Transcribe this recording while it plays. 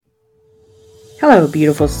Hello,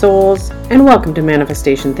 beautiful souls, and welcome to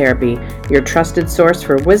Manifestation Therapy, your trusted source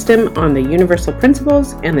for wisdom on the universal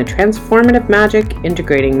principles and the transformative magic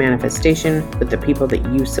integrating manifestation with the people that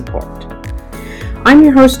you support. I'm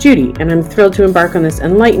your host, Judy, and I'm thrilled to embark on this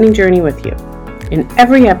enlightening journey with you. In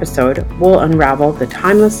every episode, we'll unravel the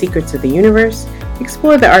timeless secrets of the universe,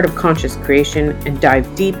 explore the art of conscious creation, and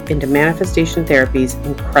dive deep into Manifestation Therapy's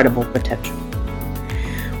incredible potential.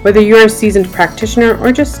 Whether you're a seasoned practitioner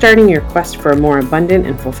or just starting your quest for a more abundant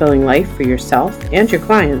and fulfilling life for yourself and your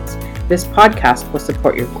clients, this podcast will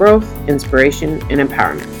support your growth, inspiration, and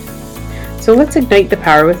empowerment. So let's ignite the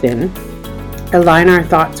power within, align our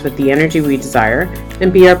thoughts with the energy we desire,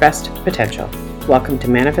 and be our best potential. Welcome to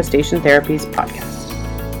Manifestation Therapy's podcast.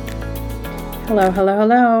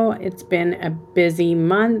 Hello. It's been a busy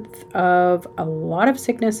month of a lot of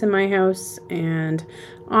sickness in my house, and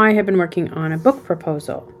I have been working on a book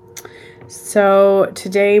proposal. So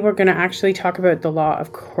today we're going to actually talk about the Law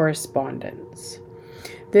of Correspondence.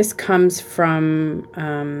 This comes from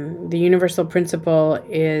the universal principle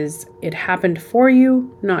is it happened for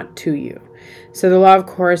you, not to you. So the Law of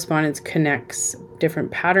Correspondence connects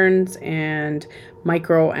different patterns and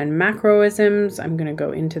micro and macroisms. I'm going to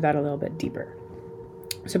go into that a little bit deeper.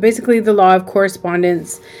 So basically, the Law of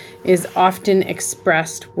Correspondence is often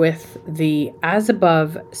expressed with the as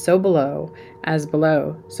above, so below, as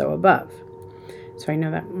below, so above. So I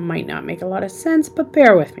know that might not make a lot of sense, but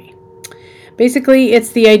bear with me. Basically,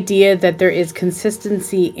 it's the idea that there is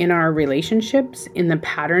consistency in our relationships, in the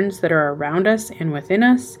patterns that are around us and within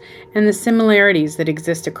us, and the similarities that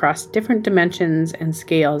exist across different dimensions and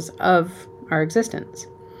scales of our existence.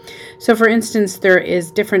 So for instance, there is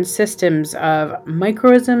different systems of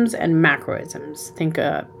microisms and macroisms. Think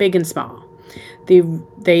big and small.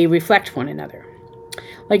 They reflect one another.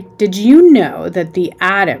 Like, did you know that the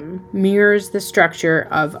atom mirrors the structure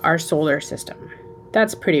of our solar system?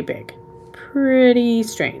 That's pretty big. Pretty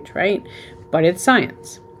strange, right? But it's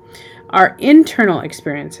science. Our internal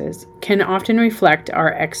experiences can often reflect our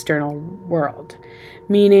external world,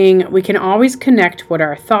 meaning we can always connect what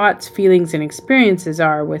our thoughts, feelings, and experiences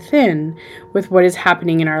are within with what is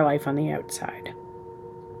happening in our life on the outside.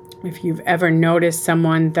 If you've ever noticed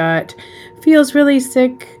someone that feels really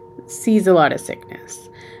sick, sees a lot of sickness.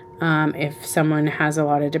 If someone has a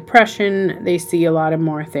lot of depression, they see a lot of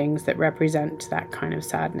more things that represent that kind of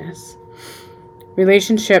sadness.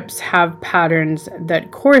 Relationships have patterns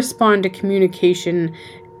that correspond to communication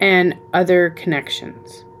and other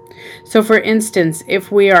connections. So for instance,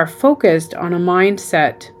 if we are focused on a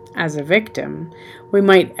mindset as a victim, we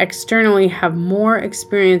might externally have more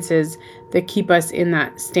experiences that keep us in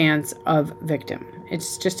that stance of victim.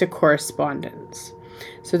 It's just a correspondence.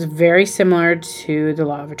 So it's very similar to the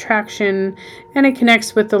law of attraction, and it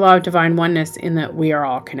connects with the law of divine oneness in that we are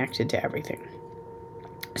all connected to everything.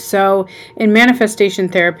 So in manifestation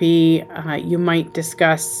therapy, you might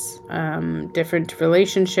discuss different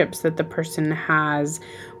relationships that the person has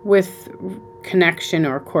with connection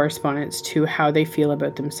or correspondence to how they feel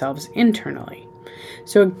about themselves internally.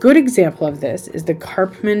 So a good example of this is the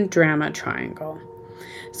Karpman Drama triangle.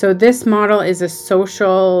 So this model is a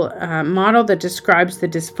social model that describes the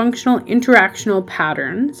dysfunctional interactional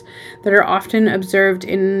patterns that are often observed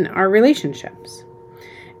in our relationships.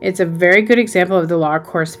 It's a very good example of the law of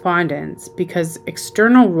correspondence because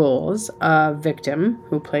external roles of victim,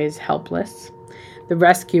 who plays helpless, the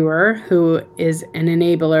rescuer, who is an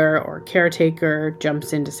enabler or caretaker,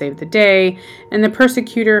 jumps in to save the day, and the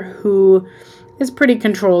persecutor, who is pretty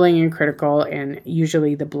controlling and critical and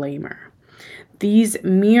usually the blamer. These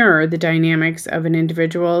mirror the dynamics of an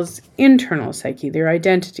individual's internal psyche, their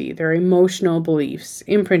identity, their emotional beliefs,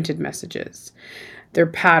 imprinted messages, their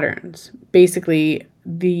patterns. Basically,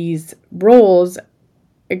 these roles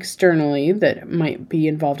externally that might be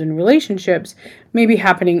involved in relationships may be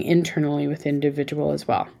happening internally with the individual as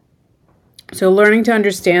well. So learning to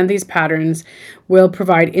understand these patterns will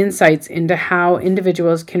provide insights into how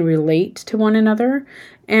individuals can relate to one another,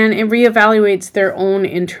 and it reevaluates their own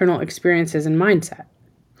internal experiences and mindset.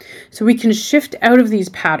 So we can shift out of these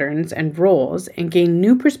patterns and roles and gain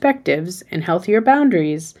new perspectives and healthier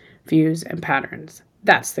boundaries, views, and patterns.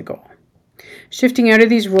 That's the goal. Shifting out of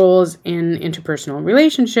these roles in interpersonal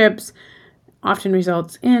relationships often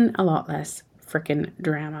results in a lot less frickin'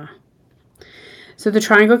 drama. So the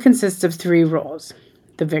triangle consists of three roles.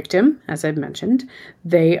 The victim, as I've mentioned,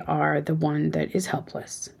 they are the one that is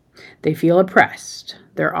helpless. They feel oppressed.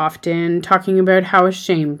 They're often talking about how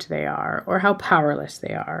ashamed they are, or how powerless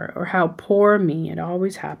they are, or how poor me, it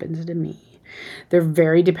always happens to me. They're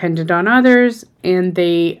very dependent on others, and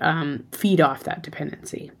they feed off that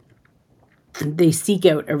dependency. They seek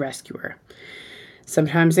out a rescuer.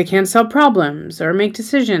 Sometimes they can't solve problems or make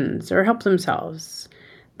decisions or help themselves.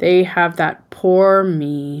 They have that poor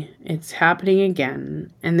me, it's happening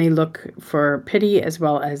again, and they look for pity as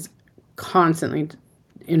well as constantly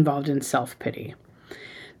involved in self-pity.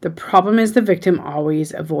 The problem is the victim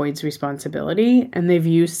always avoids responsibility and they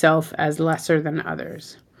view self as lesser than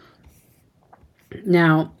others.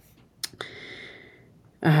 Now,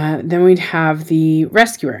 then we'd have the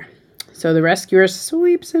rescuer. So the rescuer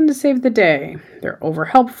sweeps in to save the day. They're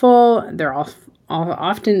over-helpful. They're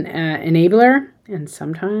often enabler and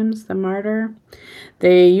sometimes the martyr.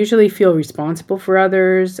 They usually feel responsible for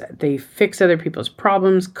others. They fix other people's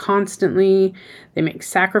problems constantly. They make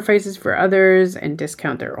sacrifices for others and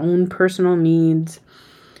discount their own personal needs.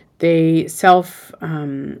 They serve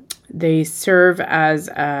as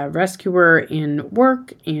a rescuer in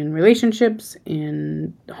work, in relationships,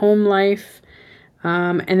 in home life,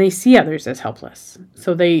 and they see others as helpless.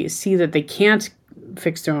 So they see that they can't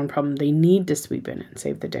fix their own problem. They need to sweep in and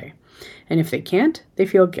save the day. And if they can't, they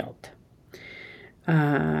feel guilt.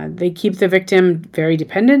 They keep the victim very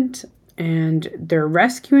dependent, and their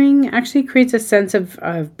rescuing actually creates a sense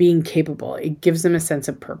of being capable. It gives them a sense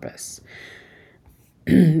of purpose.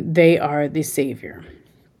 They are the savior.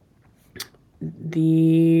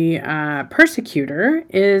 The persecutor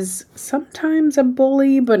is sometimes a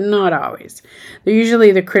bully, but not always. They're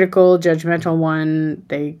usually the critical, judgmental one.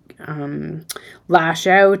 They lash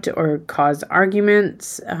out or cause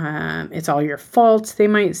arguments. It's all your fault, they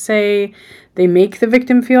might say. They make the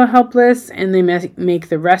victim feel helpless, and they make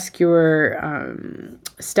the rescuer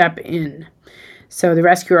step in. So the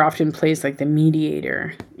rescuer often plays like the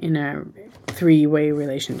mediator in a three-way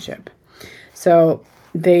relationship. So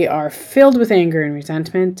they are filled with anger and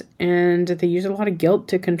resentment, and they use a lot of guilt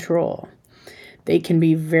to control. They can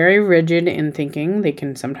be very rigid in thinking. They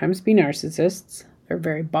can sometimes be narcissists. They're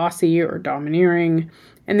very bossy or domineering,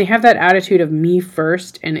 and they have that attitude of me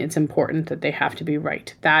first, and it's important that they have to be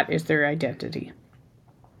right. That is their identity.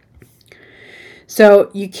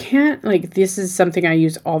 So you can't, this is something I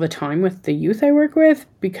use all the time with the youth I work with,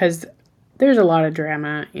 because there's a lot of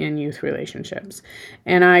drama in youth relationships.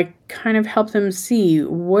 And I kind of help them see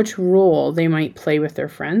which role they might play with their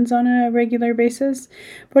friends on a regular basis.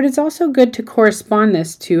 But it's also good to correspond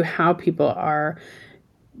this to how people are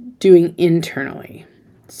doing internally.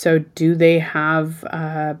 So do they have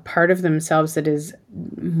a part of themselves that is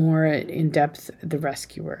more in depth the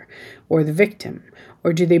rescuer or the victim?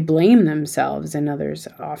 Or do they blame themselves and others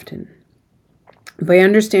often? By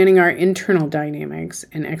understanding our internal dynamics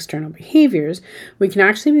and external behaviors, we can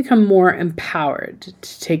actually become more empowered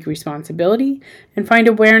to take responsibility and find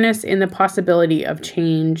awareness in the possibility of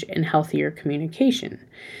change and healthier communication.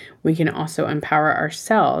 We can also empower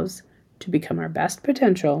ourselves to become our best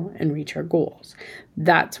potential and reach our goals.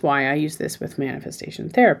 That's why I use this with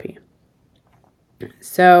manifestation therapy.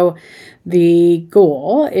 So the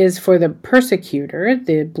goal is for the persecutor,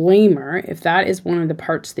 the blamer, if that is one of the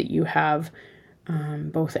parts that you have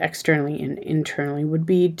both externally and internally, would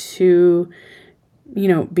be to,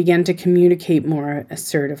 begin to communicate more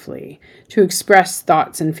assertively, to express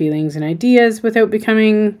thoughts and feelings and ideas without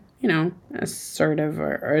becoming, assertive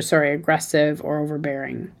aggressive or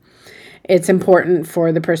overbearing. It's important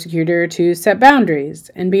for the persecutor to set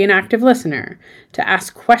boundaries and be an active listener, to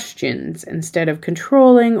ask questions instead of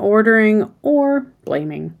controlling, ordering, or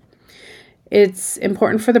blaming. It's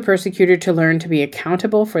important for the persecutor to learn to be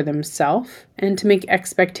accountable for themselves and to make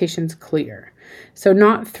expectations clear. So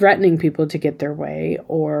not threatening people to get their way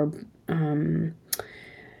or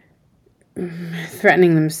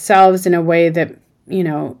threatening themselves in a way that,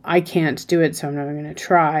 I can't do it, so I'm not going to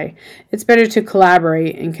try. It's better to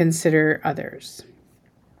collaborate and consider others.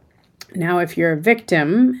 Now, if you're a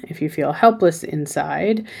victim, if you feel helpless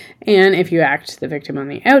inside, and if you act the victim on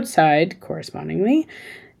the outside correspondingly,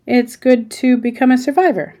 it's good to become a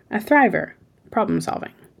survivor, a thriver, problem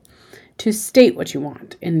solving, to state what you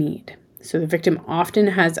want and need. So the victim often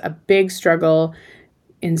has a big struggle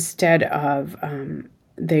instead of,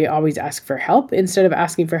 they always ask for help. Instead of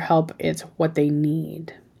asking for help, it's what they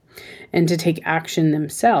need and to take action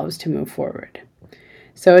themselves to move forward.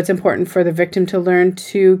 So it's important for the victim to learn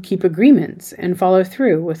to keep agreements and follow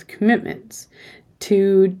through with commitments,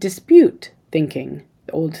 to dispute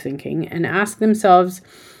old thinking, and ask themselves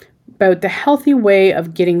about the healthy way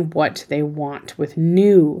of getting what they want with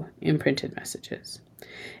new imprinted messages.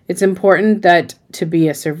 It's important that to be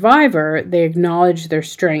a survivor, they acknowledge their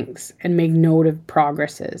strengths and make note of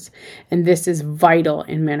progresses. And this is vital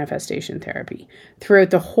in manifestation therapy. Throughout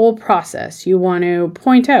the whole process, you want to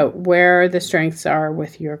point out where the strengths are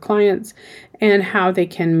with your clients and how they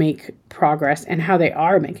can make progress and how they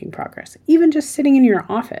are making progress, even just sitting in your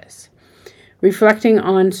office. Reflecting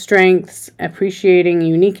on strengths, appreciating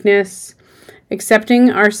uniqueness,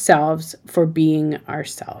 accepting ourselves for being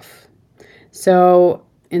ourselves. So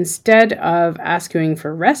instead of asking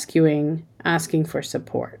for rescuing, asking for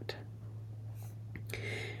support.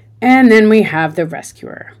 And then we have the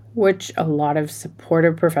rescuer, which a lot of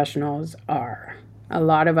supportive professionals are. A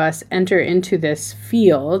lot of us enter into this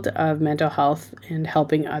field of mental health and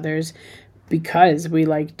helping others because we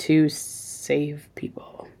like to save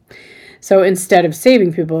people. So instead of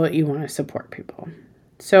saving people, you want to support people.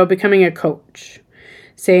 So becoming a coach,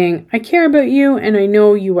 saying, I care about you and I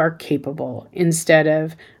know you are capable, instead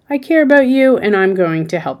of, I care about you and I'm going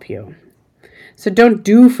to help you. So don't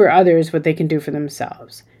do for others what they can do for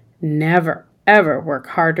themselves. Never, ever work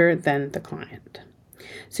harder than the client.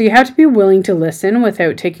 So you have to be willing to listen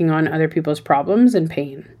without taking on other people's problems and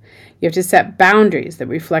pain. You have to set boundaries that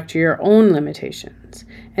reflect your own limitations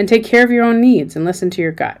and take care of your own needs and listen to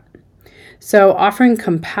your gut. So offering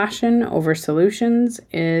compassion over solutions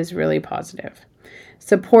is really positive.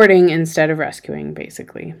 Supporting instead of rescuing,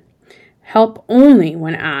 basically. Help only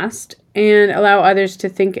when asked and allow others to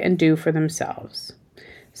think and do for themselves.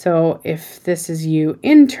 So if this is you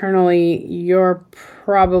internally, you're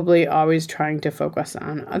probably always trying to focus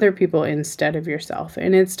on other people instead of yourself,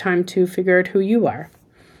 and it's time to figure out who you are.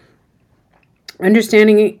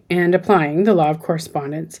 Understanding and applying the law of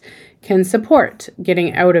correspondence can support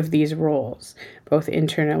getting out of these roles, both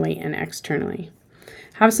internally and externally.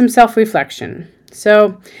 Have some self-reflection.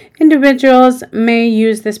 So individuals may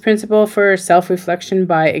use this principle for self-reflection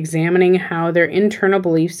by examining how their internal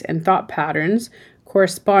beliefs and thought patterns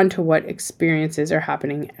correspond to what experiences are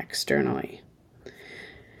happening externally.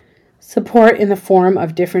 Support in the form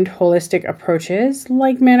of different holistic approaches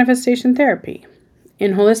like manifestation therapy.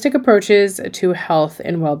 In holistic approaches to health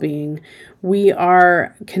and well-being, we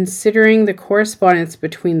are considering the correspondence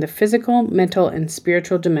between the physical, mental, and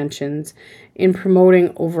spiritual dimensions in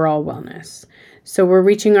promoting overall wellness. So we're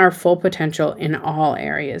reaching our full potential in all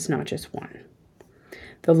areas, not just one.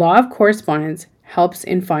 The law of correspondence helps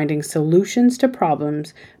in finding solutions to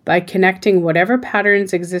problems by connecting whatever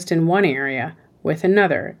patterns exist in one area with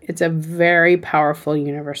another. It's a very powerful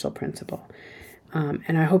universal principle.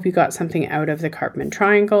 And I hope you got something out of the Karpman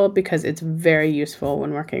triangle because it's very useful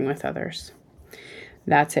when working with others.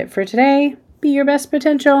 That's it for today. Be your best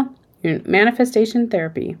potential. Manifestation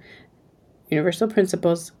therapy, universal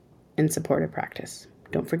principles, and supportive practice.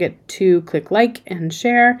 Don't forget to click like and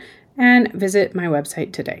share and visit my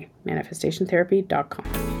website today,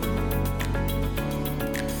 manifestationtherapy.com.